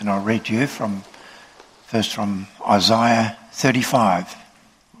And I'll read to you first from Isaiah 35.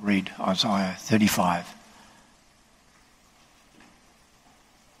 Read Isaiah 35.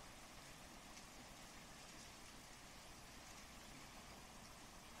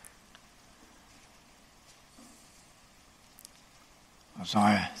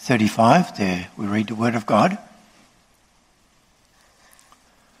 Isaiah 35, there we read the word of God.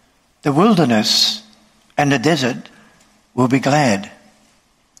 The wilderness and the desert will be glad,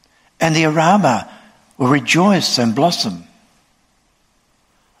 and the Arabah will rejoice and blossom.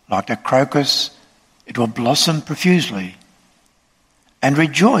 Like the crocus, it will blossom profusely, and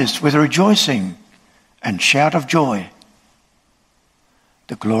rejoice with rejoicing and shout of joy.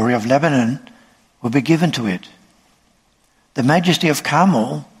 The glory of Lebanon will be given to it, the majesty of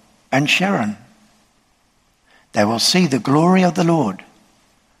Carmel and Sharon. They will see the glory of the Lord,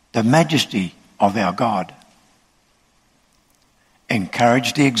 the majesty of our God.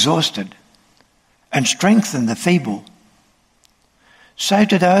 Encourage the exhausted and strengthen the feeble. Say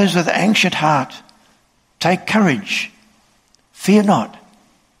to those with anxious heart, take courage, fear not.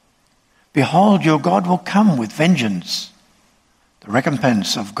 Behold, your God will come with vengeance. The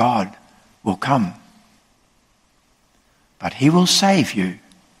recompense of God will come. But he will save you.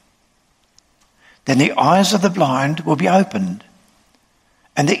 Then the eyes of the blind will be opened,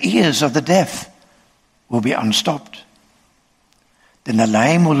 and the ears of the deaf will be unstopped. Then the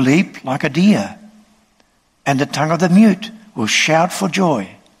lame will leap like a deer, and the tongue of the mute will shout for joy.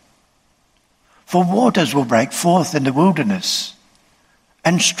 For waters will break forth in the wilderness,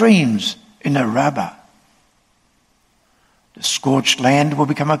 and streams in the Arabah. The scorched land will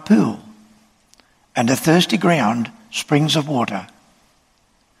become a pool, and the thirsty ground springs of water.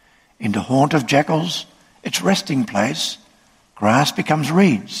 In the haunt of jackals, its resting place, grass becomes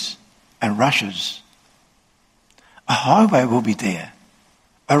reeds and rushes. A highway will be there,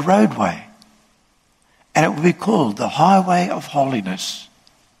 a roadway, and it will be called the highway of holiness.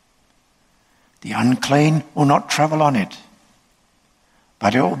 The unclean will not travel on it,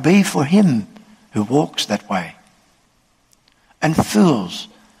 but it will be for him who walks that way. And fools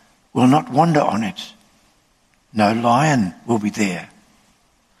will not wander on it. No lion will be there,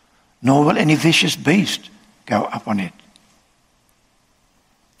 nor will any vicious beast go up on it.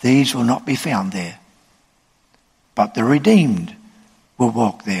 These will not be found there, but the redeemed will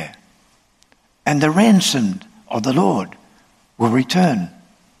walk there, and the ransomed of the Lord will return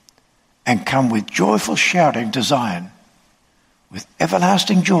and come with joyful shouting to Zion, with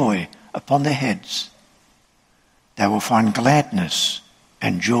everlasting joy upon their heads. They will find gladness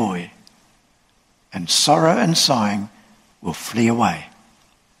and joy, and sorrow and sighing will flee away.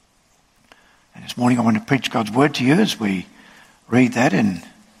 And this morning I want to preach God's word to you as we read that in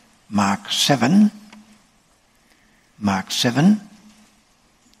Mark 7. Mark 7,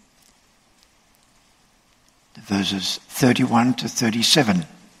 the verses 31 to 37.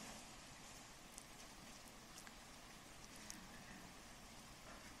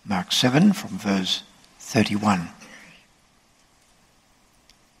 Mark 7 from verse 31.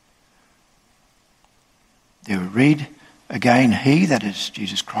 There we read, again, he, that is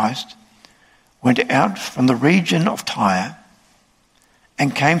Jesus Christ, went out from the region of Tyre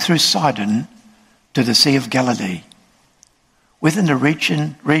and came through Sidon to the Sea of Galilee, within the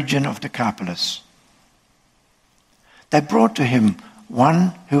region of Decapolis. They brought to him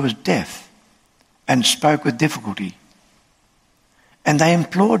one who was deaf and spoke with difficulty, and they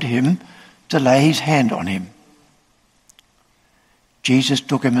implored him to lay his hand on him. Jesus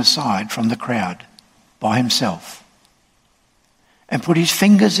took him aside from the crowd by himself and put his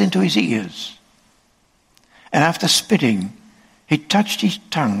fingers into his ears, and after spitting, he touched his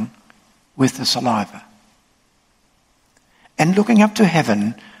tongue with the saliva. And looking up to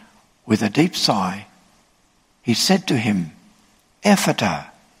heaven with a deep sigh, he said to him, Ephata,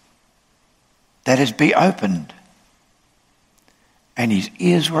 that is, be opened. And his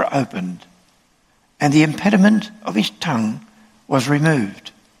ears were opened, and the impediment of his tongue was removed,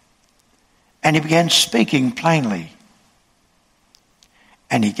 and he began speaking plainly.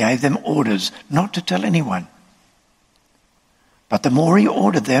 And he gave them orders not to tell anyone. But the more he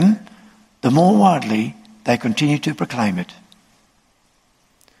ordered them, the more widely they continued to proclaim it.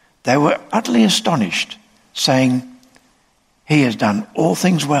 They were utterly astonished, saying, he has done all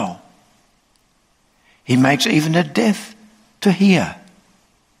things well. He makes even the deaf to hear,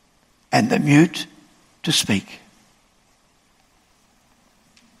 and the mute to speak.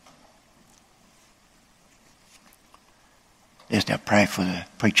 Let's now pray for the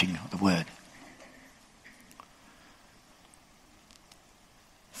preaching of the word.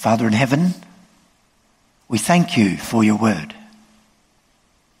 Father in heaven, we thank you for your word.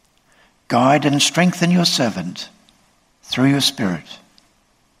 guide and strengthen your servant through your Spirit,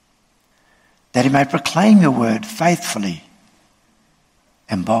 that he may proclaim your word faithfully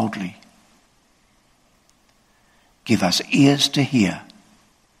and boldly. Give us ears to hear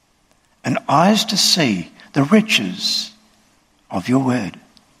and eyes to see the riches of your word.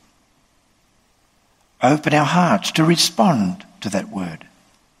 Open our hearts to respond to that word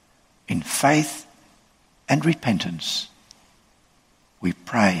in faith and repentance. We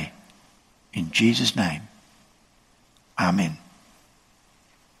pray in Jesus' name. Amen.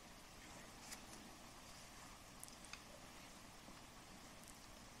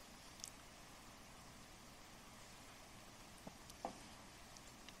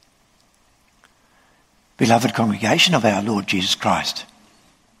 Beloved congregation of our Lord Jesus Christ,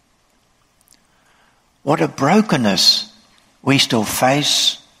 what a brokenness we still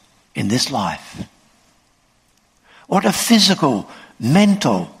face in this life. What a physical,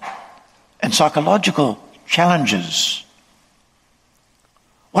 mental, and psychological challenges.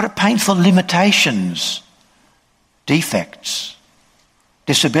 What a painful limitations, defects,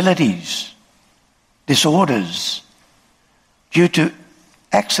 disabilities, disorders due to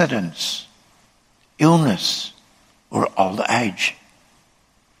accidents, illness, or old age.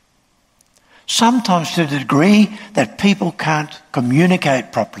 Sometimes to the degree that people can't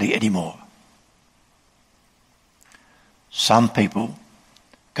communicate properly anymore. Some people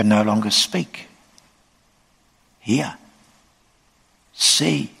can no longer speak, hear,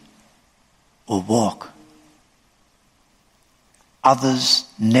 see, or walk. Others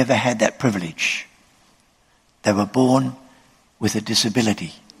never had that privilege. They were born with a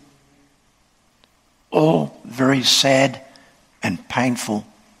disability. All very sad and painful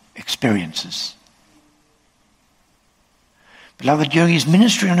experiences. Beloved, during his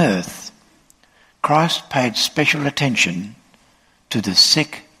ministry on earth, Christ paid special attention to the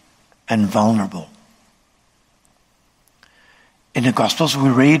sick and vulnerable. In the Gospels we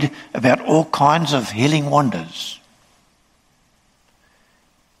read about all kinds of healing wonders.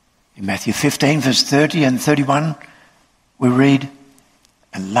 In Matthew 15 verse 30 and 31 we read,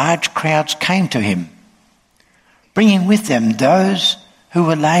 "And large crowds came to him, bringing with them those who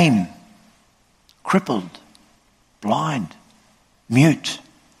were lame, crippled, blind, mute,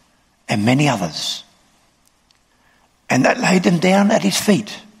 and many others. And they laid them down at his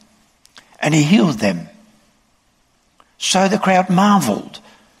feet, and he healed them. So the crowd marveled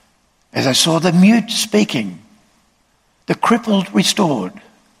as they saw the mute speaking, the crippled restored,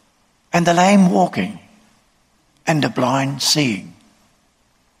 and the lame walking, and the blind seeing.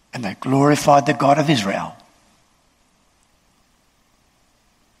 And they glorified the God of Israel."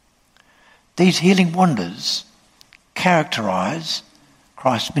 These healing wonders characterize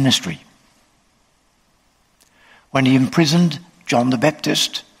Christ's ministry. When he imprisoned John the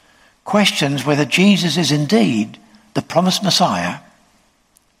Baptist, questions whether Jesus is indeed the promised Messiah,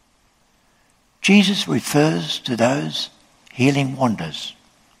 Jesus refers to those healing wonders.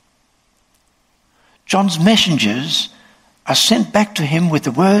 John's messengers are sent back to him with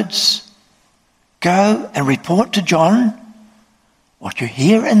the words, "Go and report to John what you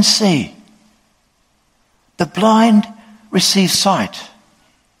hear and see. The blind receive sight,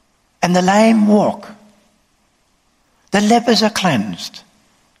 and the lame walk. The lepers are cleansed,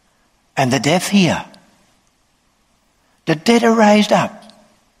 and the deaf hear. The dead are raised up,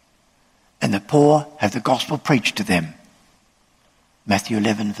 and the poor have the gospel preached to them." Matthew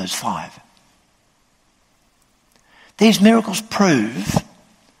 11 verse 5. These miracles prove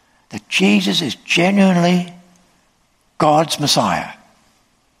that Jesus is genuinely God's Messiah.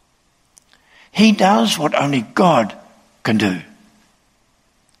 He does what only God can do.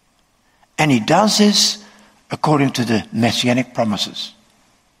 And he does this according to the messianic promises.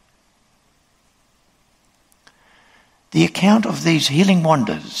 The account of these healing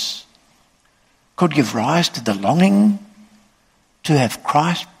wonders could give rise to the longing to have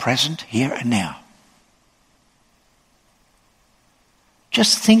Christ present here and now.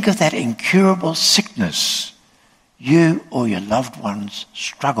 Just think of that incurable sickness you or your loved ones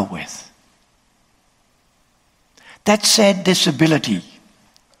struggle with. That sad disability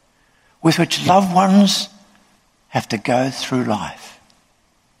with which loved ones have to go through life.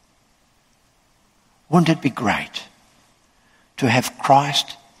 Wouldn't it be great to have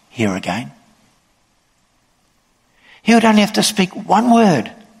Christ here again? He would only have to speak one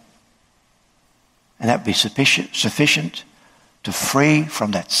word, and that would be sufficient to free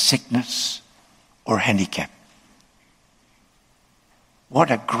from that sickness or handicap. What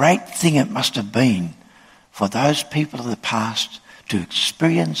a great thing it must have been for those people of the past to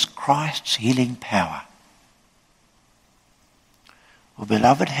experience Christ's healing power. For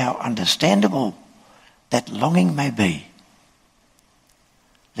beloved, how understandable that longing may be.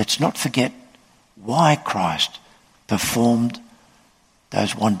 Let's not forget why Christ performed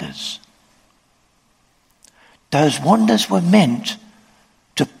those wonders. Those wonders were meant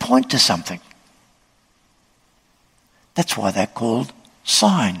to point to something. That's why they're called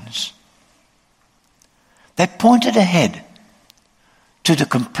signs. They pointed ahead to the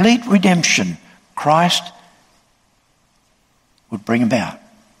complete redemption Christ would bring about.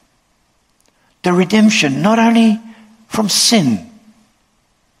 The redemption not only from sin,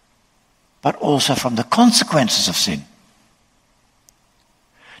 but also from the consequences of sin.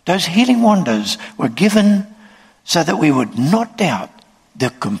 Those healing wonders were given so that we would not doubt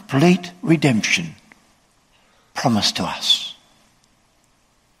the complete redemption promised to us.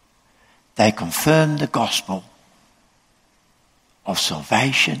 They confirm the gospel of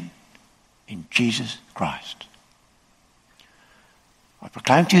salvation in Jesus Christ. I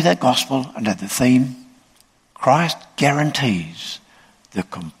proclaim to you that gospel under the theme, Christ guarantees the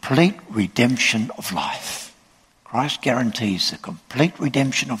complete redemption of life. Christ guarantees the complete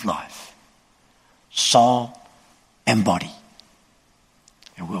redemption of life, soul and body.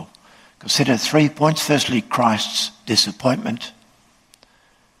 And we'll consider 3 points. Firstly, Christ's disappointment.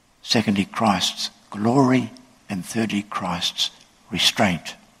 Secondly, Christ's glory. And thirdly, Christ's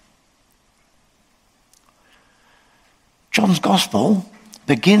restraint. John's Gospel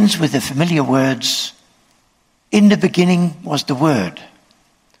begins with the familiar words, "In the beginning was the Word,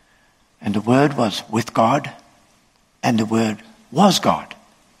 and the Word was with God, and the Word was God."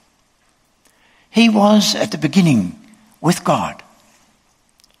 He was at the beginning with God.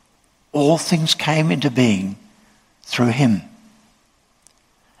 All things came into being through him.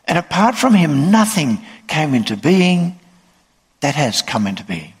 And apart from him, nothing came into being that has come into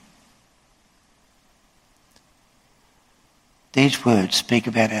being. These words speak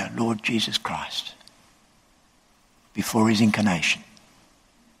about our Lord Jesus Christ before his incarnation.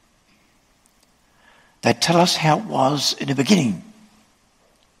 They tell us how it was in the beginning,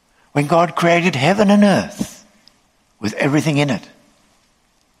 when God created heaven and earth with everything in it.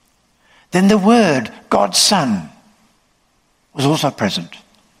 Then the Word, God's Son, was also present.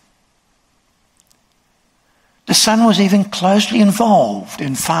 The Son was even closely involved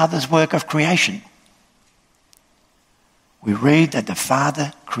in Father's work of creation. We read that the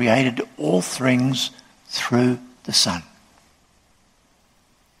Father created all things through the Son.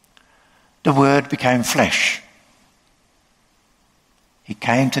 The Word became flesh. He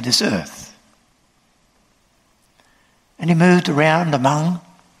came to this earth. And he moved around among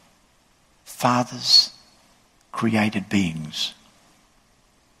Father's created beings.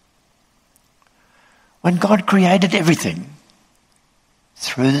 When God created everything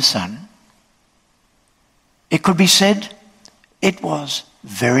through the Son, it could be said it was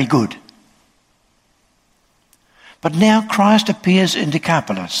very good. But now Christ appears in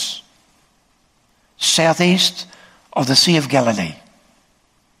Decapolis, southeast of the Sea of Galilee.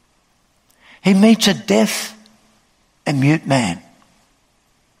 He meets a deaf and mute man.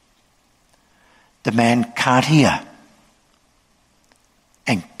 The man can't hear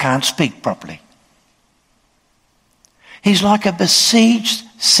and can't speak properly. He's like a besieged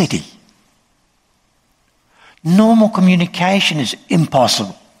city. Normal communication is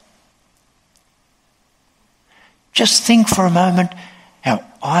impossible. Just think for a moment how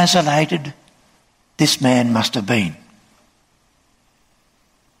isolated this man must have been.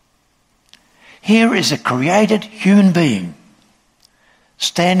 Here is a created human being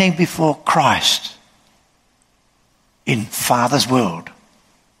standing before Christ in Father's world.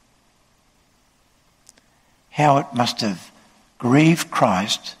 How it must have grieved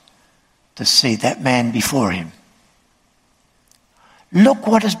Christ to see that man before him. Look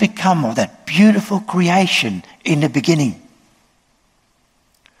what has become of that beautiful creation in the beginning,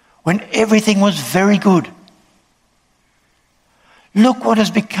 when everything was very good. Look what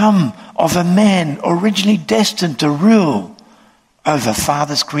has become of a man originally destined to rule over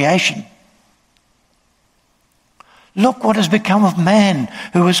Father's creation. Look what has become of man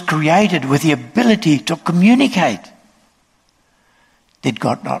who was created with the ability to communicate. Did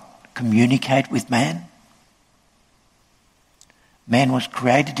God not communicate with man? Man was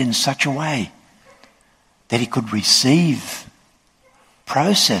created in such a way that he could receive,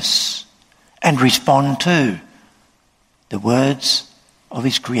 process, and respond to the words of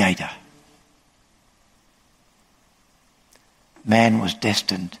his Creator. Man was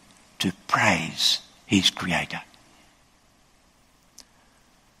destined to praise his Creator.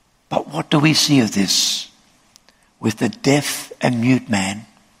 But what do we see of this with the deaf and mute man?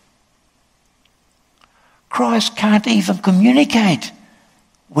 Christ can't even communicate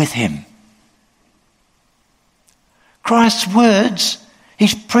with him. Christ's words,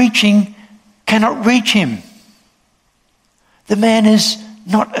 his preaching, cannot reach him. The man is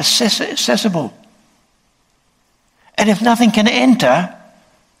not accessible. And if nothing can enter,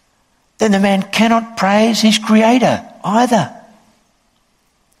 then the man cannot praise his Creator either.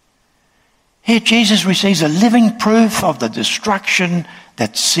 Here Jesus receives a living proof of the destruction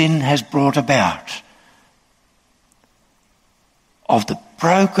that sin has brought about, of the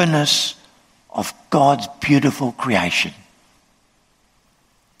brokenness of God's beautiful creation.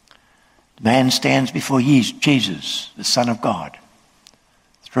 The man stands before Jesus, the Son of God,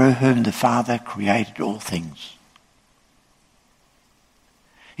 through whom the Father created all things.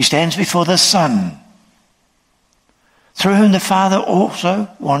 He stands before the Son, through whom the Father also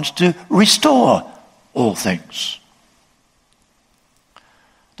wants to restore all things.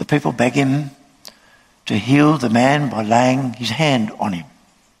 The people beg him to heal the man by laying his hand on him.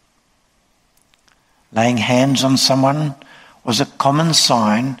 Laying hands on someone was a common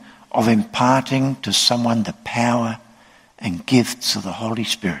sign of imparting to someone the power and gifts of the Holy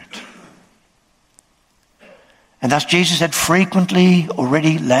Spirit. And thus Jesus had frequently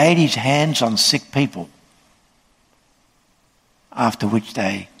already laid his hands on sick people, after which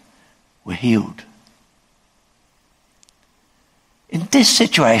they were healed. In this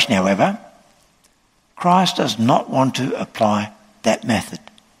situation, however, Christ does not want to apply that method.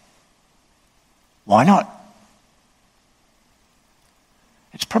 Why not?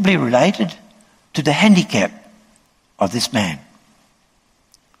 It's probably related to the handicap of this man.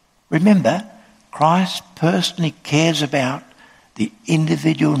 Remember, Christ personally cares about the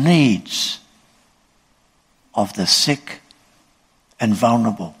individual needs of the sick and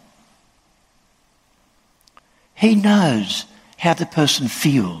vulnerable. He knows how the person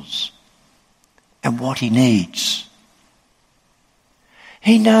feels and what he needs.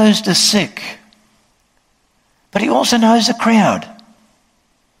 He knows the sick, but he also knows the crowd.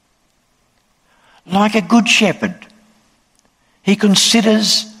 Like a good shepherd, he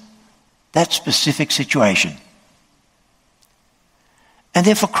considers that specific situation. And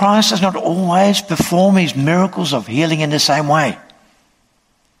therefore Christ does not always perform his miracles of healing in the same way.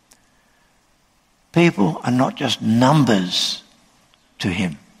 People are not just numbers to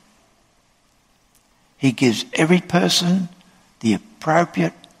him. He gives every person the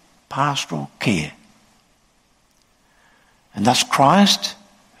appropriate pastoral care. And thus Christ,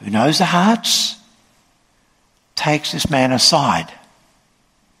 who knows the hearts, takes this man aside,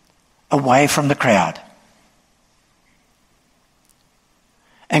 away from the crowd.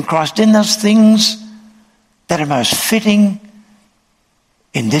 And Christ then does things that are most fitting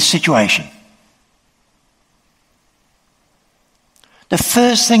in this situation. The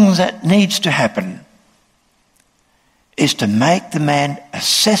first thing that needs to happen is to make the man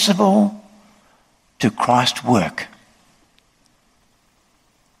accessible to Christ's work.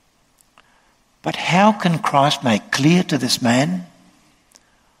 But how can Christ make clear to this man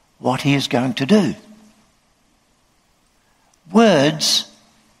what he is going to do? Words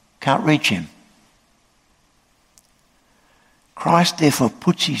can't reach him. Christ therefore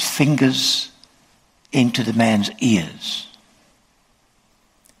puts his fingers into the man's ears.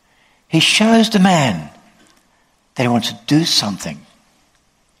 He shows the man that he wants to do something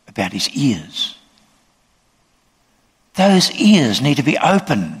about his ears. Those ears need to be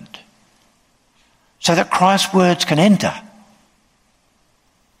opened so that Christ's words can enter.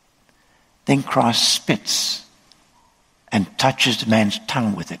 Then Christ spits and touches the man's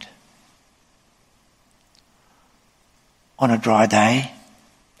tongue with it. On a dry day,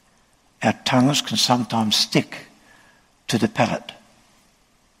 our tongues can sometimes stick to the palate,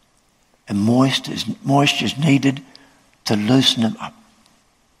 and moisture is needed to loosen them up.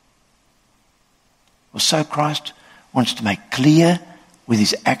 Well, so Christ wants to make clear with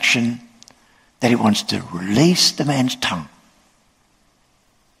his action that he wants to release the man's tongue.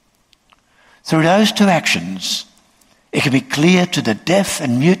 Through those two actions, it can be clear to the deaf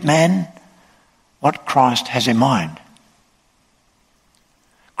and mute man what Christ has in mind.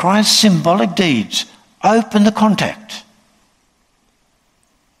 Christ's symbolic deeds open the contact,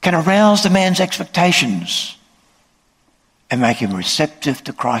 can arouse the man's expectations, and make him receptive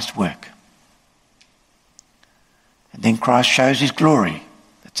to Christ's work. And then Christ shows his glory.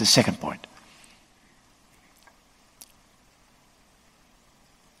 That's the second point.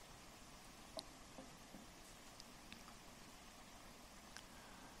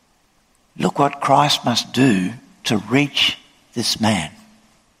 Look what Christ must do to reach this man.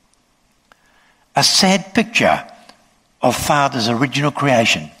 A sad picture of Father's original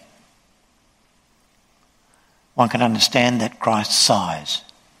creation. One can understand that Christ sighs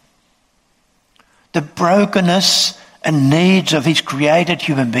The brokenness and needs of his created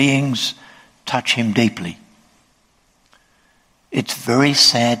human beings touch him deeply. It's very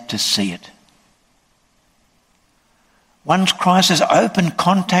sad to see it. Once Christ has opened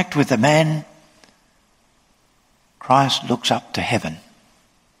contact with the man, Christ looks up to heaven,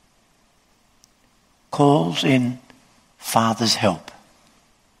 calls in Father's help.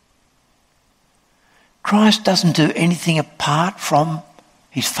 Christ doesn't do anything apart from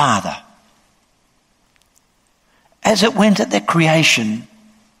his Father. As it went at the creation,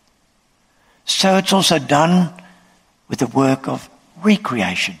 so it's also done with the work of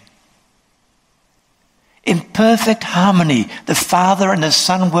recreation. In perfect harmony, the Father and the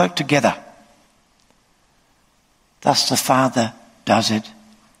Son work together. Thus the Father does it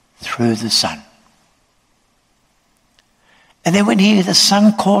through the Son. And then when you hear the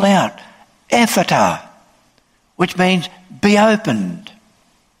Son call out, Ephata, which means be opened,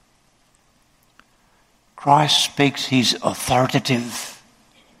 Christ speaks his authoritative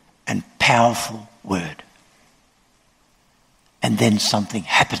and powerful word. And then something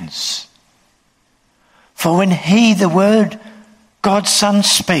happens. For when he, the Word, God's Son,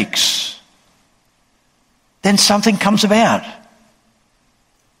 speaks, then something comes about.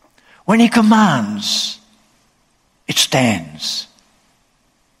 When he commands, it stands.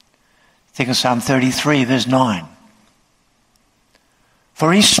 Think of Psalm 33, verse 9.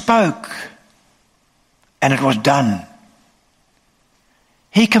 For he spoke, and it was done.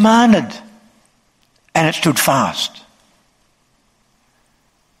 He commanded, and it stood fast.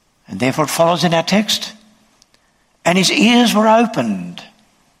 And therefore it follows in our text, and his ears were opened,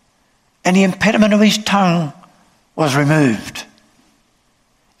 and the impediment of his tongue was removed,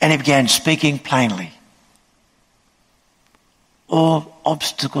 and he began speaking plainly. All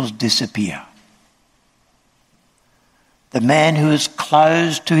obstacles disappear. The man who is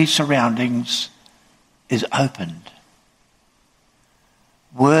closed to his surroundings is opened.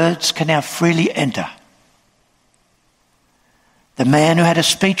 Words can now freely enter. The man who had a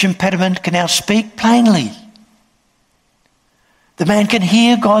speech impediment can now speak plainly. The man can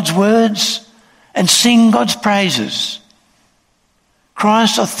hear God's words and sing God's praises.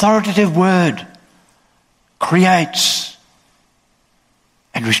 Christ's authoritative word creates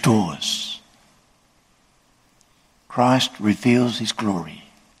and restores. Christ reveals his glory.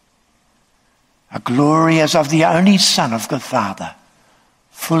 A glory as of the only Son of God Father,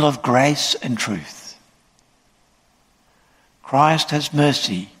 full of grace and truth. Christ has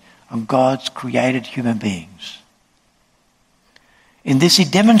mercy on God's created human beings. In this he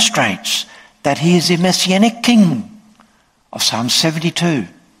demonstrates that he is the Messianic King of Psalm 72,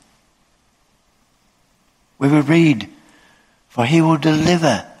 where we read, for he will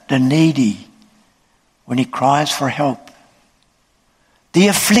deliver the needy when he cries for help, the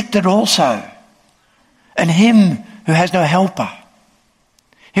afflicted also, and him who has no helper.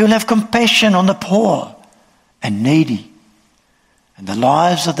 He will have compassion on the poor and needy, and the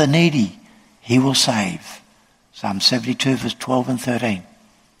lives of the needy he will save. Psalm 72, verse 12 and 13.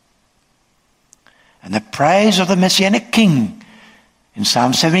 And the praise of the Messianic King in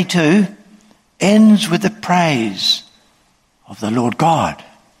Psalm 72 ends with the praise of the Lord God.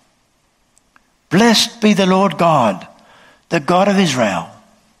 Blessed be the Lord God, the God of Israel,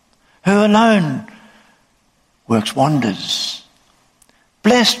 who alone works wonders.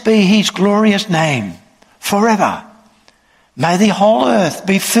 Blessed be his glorious name forever. May the whole earth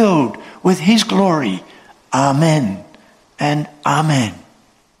be filled with his glory. Amen and amen.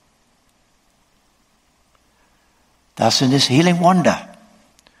 Thus in this healing wonder,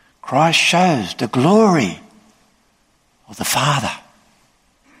 Christ shows the glory of the Father.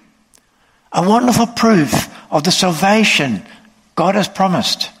 A wonderful proof of the salvation God has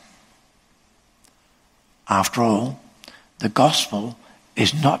promised. After all, the gospel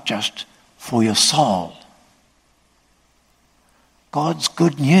is not just for your soul. God's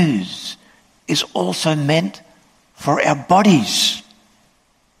good news is also meant for our bodies.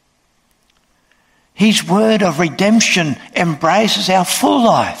 His word of redemption embraces our full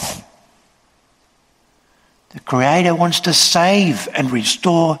life. The Creator wants to save and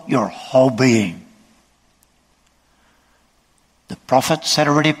restore your whole being. The prophets had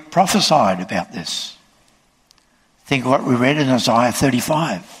already prophesied about this. Think of what we read in Isaiah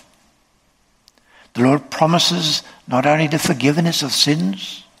 35. The Lord promises not only the forgiveness of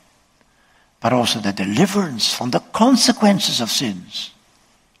sins, but also the deliverance from the consequences of sins.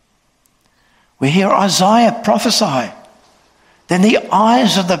 We hear Isaiah prophesy, then the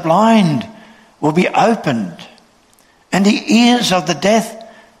eyes of the blind will be opened, and the ears of the deaf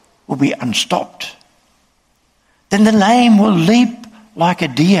will be unstopped. Then the lame will leap like a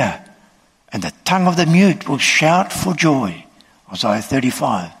deer, and the tongue of the mute will shout for joy. Isaiah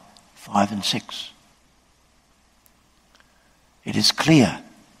 35, 5 and 6. It is clear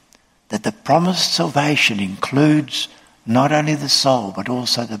that the promised salvation includes not only the soul but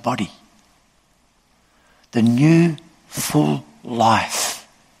also the body. The new full life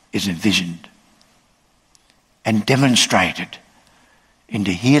is envisioned and demonstrated in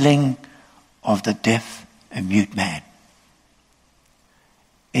the healing of the deaf and mute man.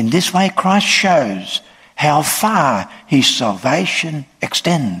 In this way, Christ shows how far his salvation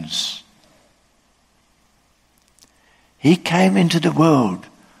extends. He came into the world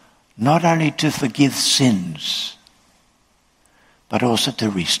not only to forgive sins, but also to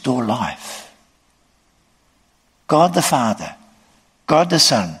restore life. God the Father, God the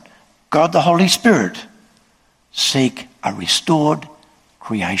Son, God the Holy Spirit seek a restored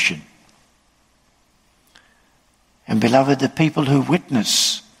creation. And beloved, the people who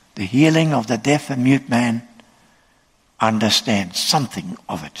witness the healing of the deaf and mute man understand something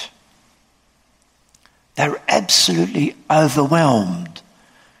of it. They're absolutely overwhelmed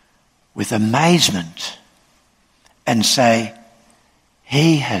with amazement and say,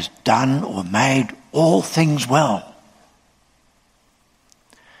 he has done or made all things well.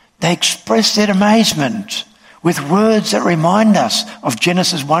 They express their amazement with words that remind us of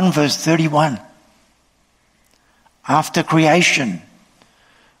Genesis 1 verse 31. After creation,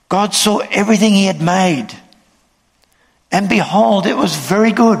 God saw everything he had made, and behold, it was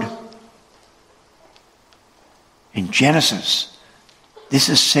very good. In Genesis, this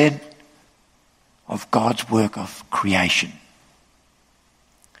is said of God's work of creation.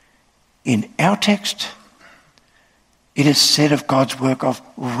 In our text, it is said of God's work of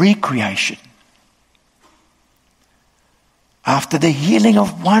recreation. After the healing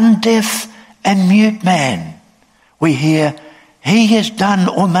of one deaf and mute man, we hear, he has done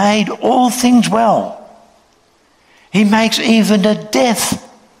or made all things well. He makes even the deaf,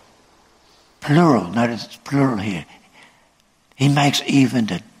 plural, notice it's plural here. He makes even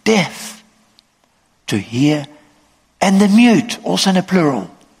the deaf to hear, and the mute, also in the plural,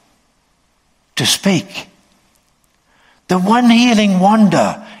 to speak. The one healing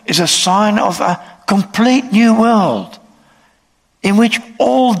wonder is a sign of a complete new world in which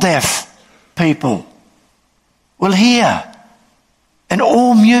all deaf people will hear and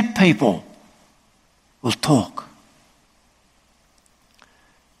all mute people will talk.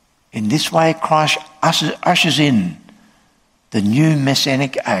 In this way, Christ ushers in the new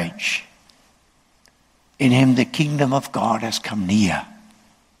messianic age. In him, the kingdom of God has come near.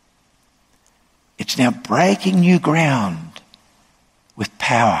 It's now breaking new ground with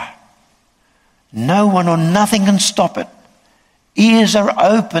power. No one or nothing can stop it. Ears are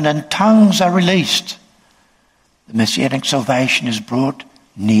open and tongues are released. The messianic salvation is brought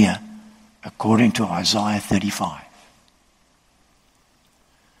near, according to Isaiah 35.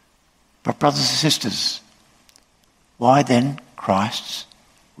 But brothers and sisters, why then Christ's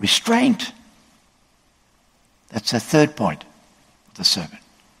restraint? That's the third point of the sermon.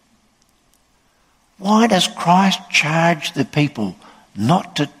 Why does Christ charge the people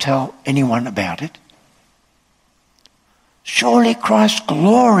not to tell anyone about it? Surely Christ's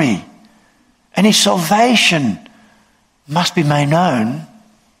glory and his salvation must be made known.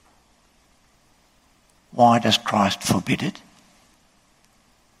 Why does Christ forbid it?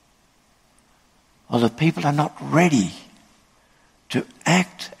 Well, the people are not ready to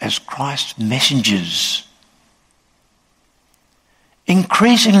act as Christ's messengers.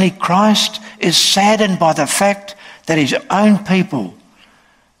 Increasingly, Christ is saddened by the fact that his own people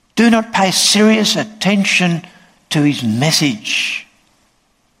do not pay serious attention to his message.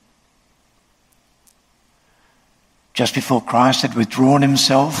 Just before Christ had withdrawn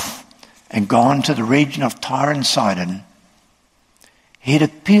himself and gone to the region of Tyre and Sidon, he had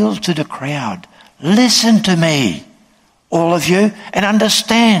appealed to the crowd, listen to me, all of you, and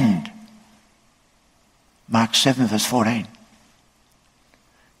understand. Mark 7 verse 14.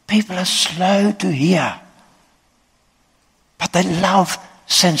 People are slow to hear, but they love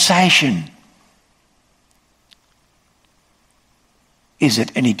sensation. Is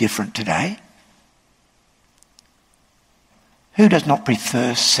it any different today? Who does not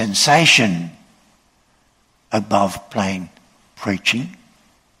prefer sensation above plain preaching?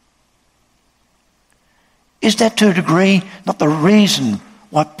 Is that to a degree not the reason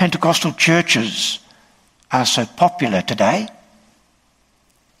why Pentecostal churches are so popular today?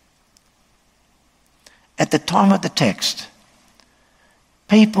 At the time of the text,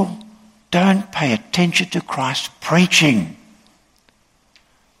 people don't pay attention to Christ's preaching,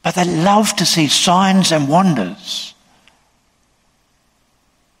 but they love to see signs and wonders.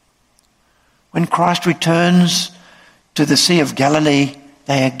 When Christ returns to the Sea of Galilee,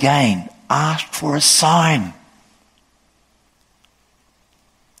 they again asked for a sign.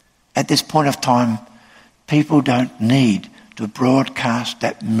 At this point of time, people don't need to broadcast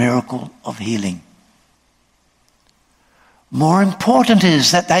that miracle of healing. More important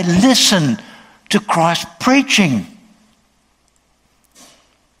is that they listen to Christ's preaching.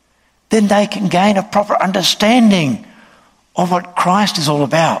 Then they can gain a proper understanding of what Christ is all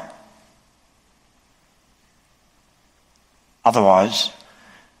about. Otherwise,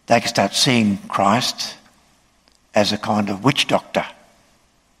 they can start seeing Christ as a kind of witch doctor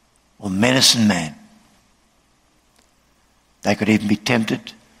or medicine man. They could even be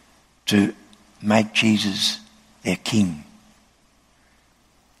tempted to make Jesus their king.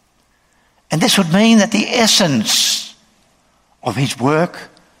 And this would mean that the essence of his work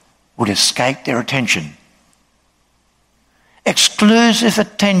would escape their attention. Exclusive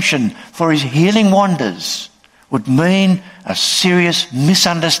attention for his healing wonders would mean a serious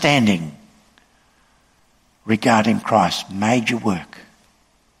misunderstanding regarding Christ's major work.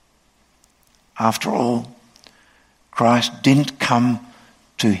 After all, Christ didn't come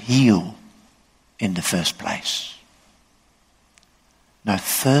to heal in the first place. No,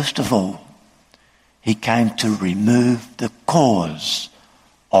 first of all, he came to remove the cause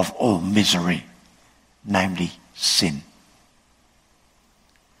of all misery, namely sin.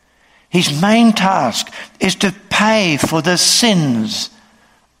 His main task is to pay for the sins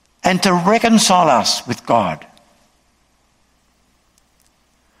and to reconcile us with God.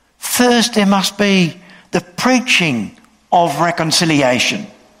 First, there must be the preaching of reconciliation.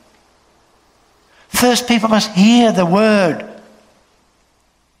 First, people must hear the word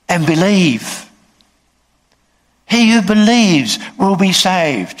and believe. He who believes will be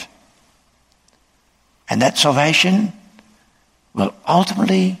saved. And that salvation will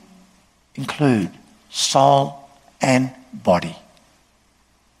ultimately include soul and body.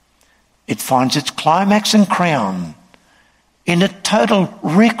 It finds its climax and crown in a total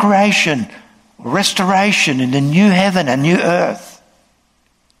recreation, restoration in the new heaven and new earth.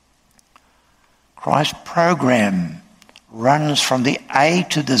 Christ's program runs from the A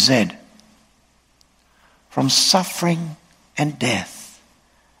to the Z, from suffering and death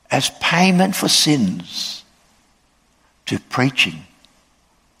as payment for sins to preaching,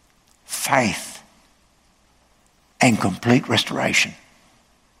 faith, and complete restoration.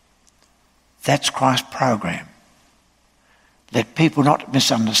 That's Christ's program. Let people not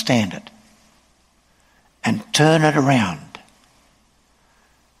misunderstand it and turn it around.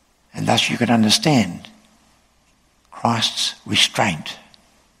 And thus you can understand Christ's restraint.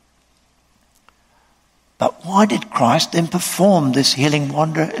 But why did Christ then perform this healing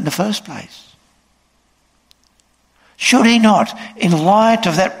wonder in the first place? Should he not, in light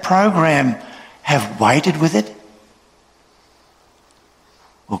of that program, have waited with it?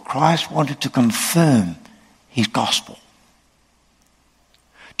 Well, Christ wanted to confirm his gospel,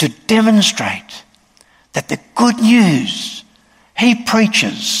 to demonstrate that the good news he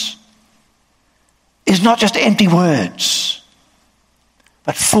preaches is not just empty words,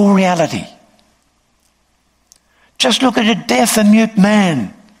 but full reality. Just look at a deaf and mute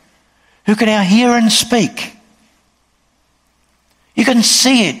man who can now hear and speak. You can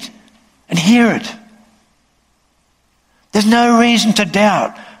see it and hear it. There's no reason to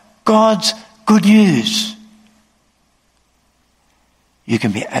doubt God's good news. You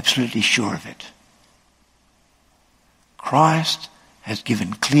can be absolutely sure of it. Christ has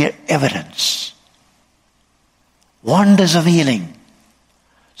given clear evidence, wonders of healing,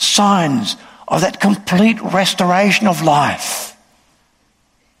 signs of that complete restoration of life.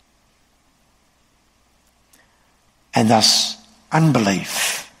 And thus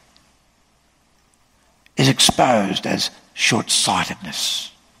unbelief is exposed as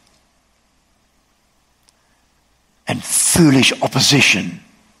short-sightedness and foolish opposition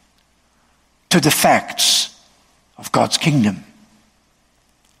to the facts of God's kingdom.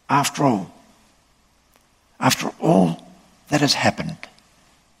 After all that has happened,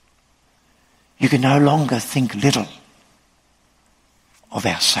 you can no longer think little of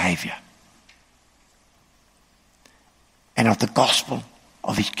our Saviour and of the gospel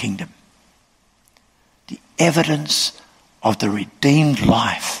of his kingdom. The evidence of the redeemed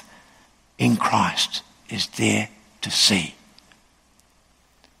life in Christ is there to see.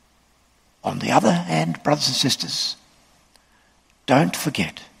 On the other hand, brothers and sisters, don't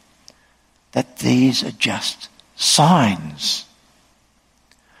forget that these are just signs.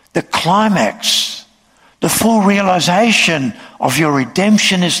 The climax, the full realization of your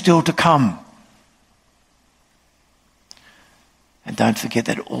redemption is still to come. And don't forget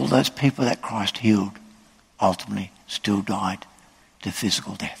that all those people that Christ healed ultimately still died to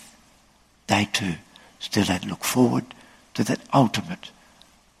physical death. They too still had to look forward to that ultimate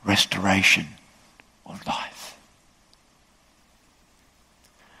restoration of life.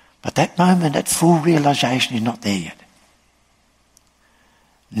 But that moment, that full realization is not there yet.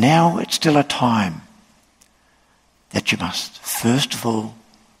 Now it's still a time that you must first of all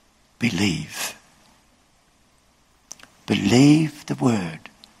believe. Believe the word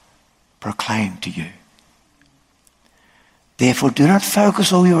proclaimed to you. Therefore, do not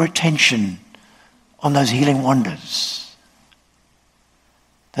focus all your attention on those healing wonders.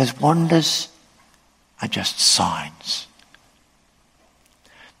 Those wonders are just signs.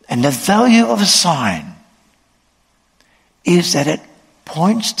 And the value of a sign is that it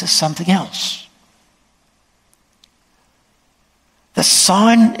points to something else. The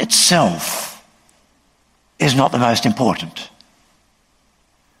sign itself is not the most important.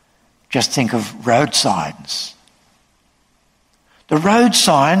 Just think of road signs. The road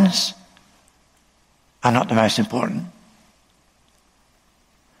signs are not the most important.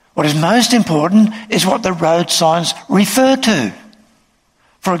 What is most important is what the road signs refer to.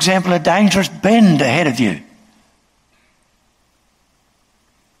 For example, a dangerous bend ahead of you.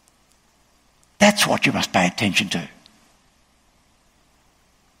 That's what you must pay attention to.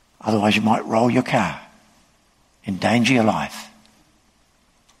 Otherwise you might roll your car, endanger your life.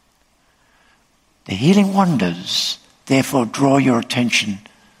 The healing wonders therefore draw your attention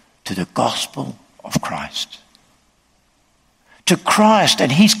to the gospel of Christ. To Christ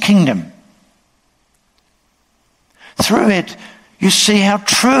and his kingdom. Through it, you see how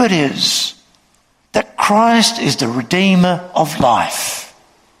true it is that Christ is the Redeemer of life.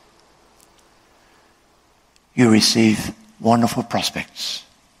 You receive wonderful prospects.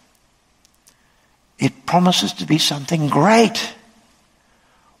 It promises to be something great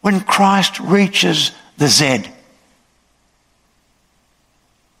when Christ reaches the Z.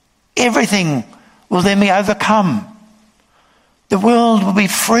 Everything will then be overcome. The world will be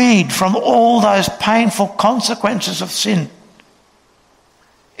freed from all those painful consequences of sin.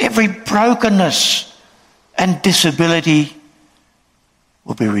 Every brokenness and disability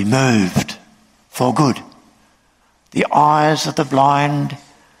will be removed for good. The eyes of the blind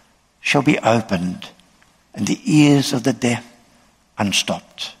shall be opened, and the ears of the deaf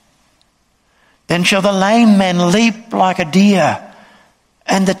unstopped. Then shall the lame man leap like a deer,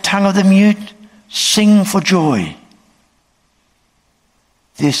 and the tongue of the mute sing for joy.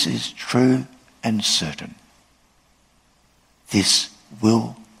 This is true and certain. This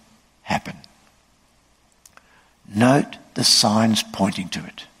will happen. Note the signs pointing to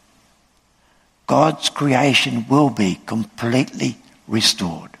it. God's creation will be completely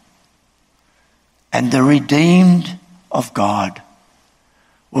restored. And the redeemed of God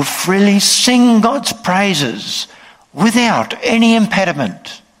will freely sing God's praises without any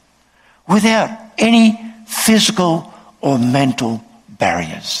impediment, without any physical or mental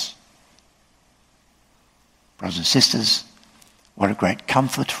barriers. Brothers and sisters, what a great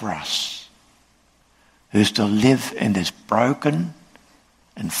comfort for us who still live in this broken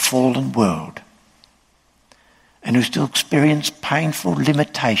and fallen world and who still experience painful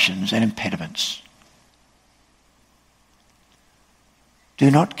limitations and impediments. Do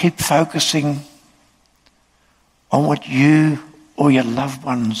not keep focusing on what you or your loved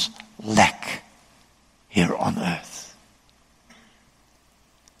ones lack here on earth.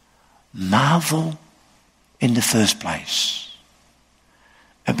 Marvel in the first place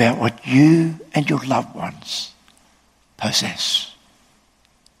about what you and your loved ones possess.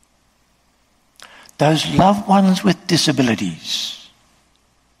 Those loved ones with disabilities,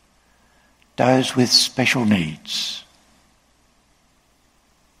 those with special needs,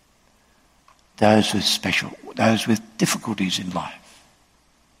 those with difficulties in life,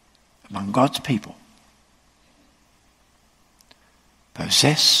 among God's people,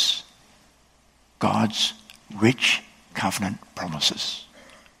 possess God's rich covenant promises.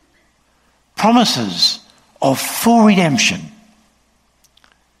 Promises of full redemption,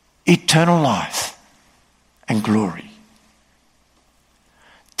 eternal life, and glory.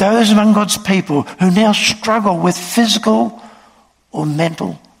 Those among God's people who now struggle with physical or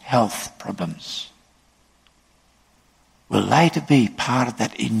mental health problems will later be part of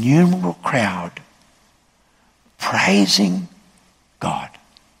that innumerable crowd praising God.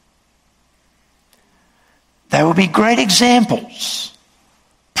 They will be great examples,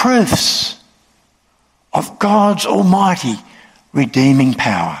 proofs of God's almighty redeeming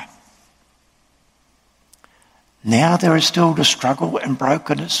power. Now there is still the struggle and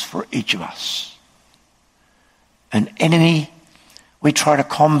brokenness for each of us. An enemy we try to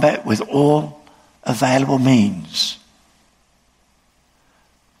combat with all available means.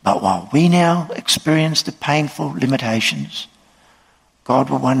 But while we now experience the painful limitations, God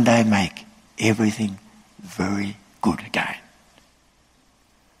will one day make everything very good again.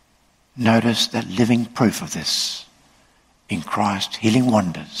 Notice that living proof of this in Christ's healing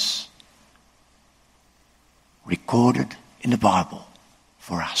wonders recorded in the Bible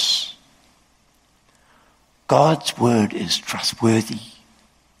for us. God's word is trustworthy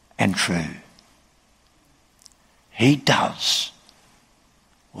and true. He does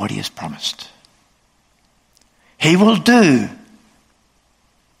what he has promised. He will do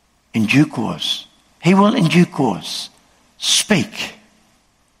in due course. He will in due course speak,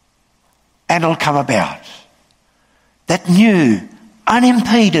 and it'll come about. That new,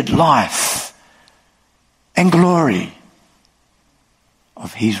 unimpeded life and glory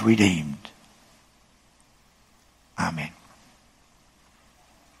of his redeemed. Amen.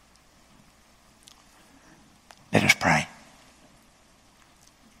 Let us pray.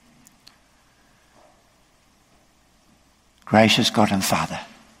 Gracious God and Father,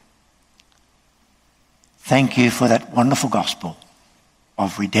 thank you for that wonderful gospel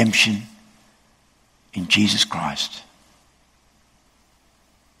of redemption in Jesus Christ.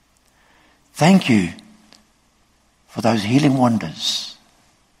 Thank you for those healing wonders.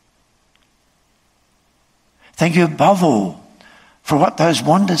 Thank you above all for what those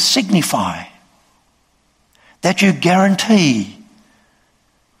wonders signify, that you guarantee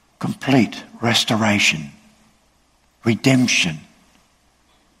complete restoration, redemption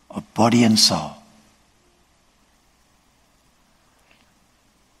of body and soul.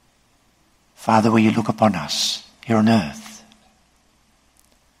 Father, will you look upon us here on earth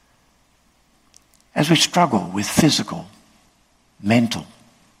as we struggle with physical, mental,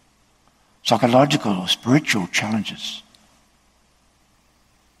 psychological or spiritual challenges.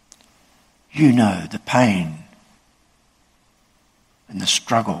 You know the pain and the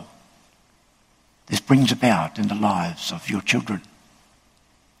struggle this brings about in the lives of your children.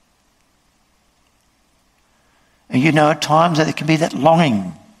 And you know at times that there can be that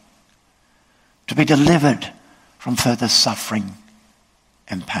longing to be delivered from further suffering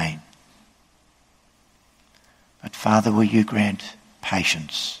and pain. But Father, will you grant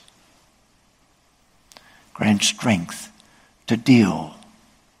patience, grant strength to deal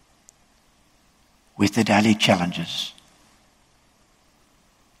with the daily challenges,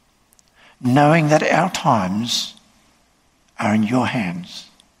 knowing that our times are in your hands.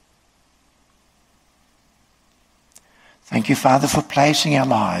 Thank you, Father, for placing our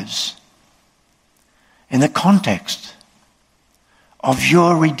lives in the context of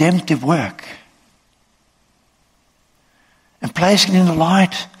your redemptive work and placing it in the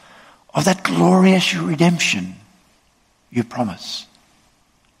light of that glorious redemption you promise.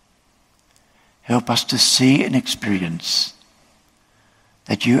 Help us to see and experience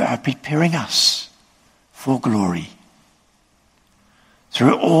that you are preparing us for glory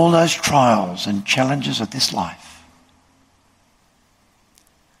through all those trials and challenges of this life.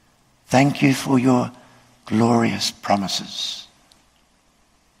 Thank you for your glorious promises.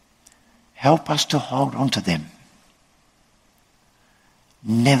 Help us to hold on to them,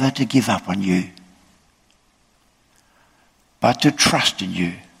 never to give up on you, but to trust in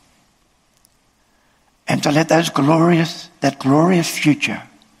you, and to let that glorious future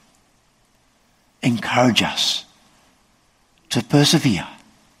encourage us to persevere.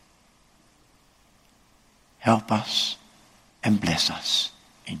 Help us and bless us.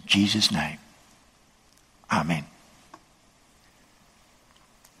 In Jesus' name, amen.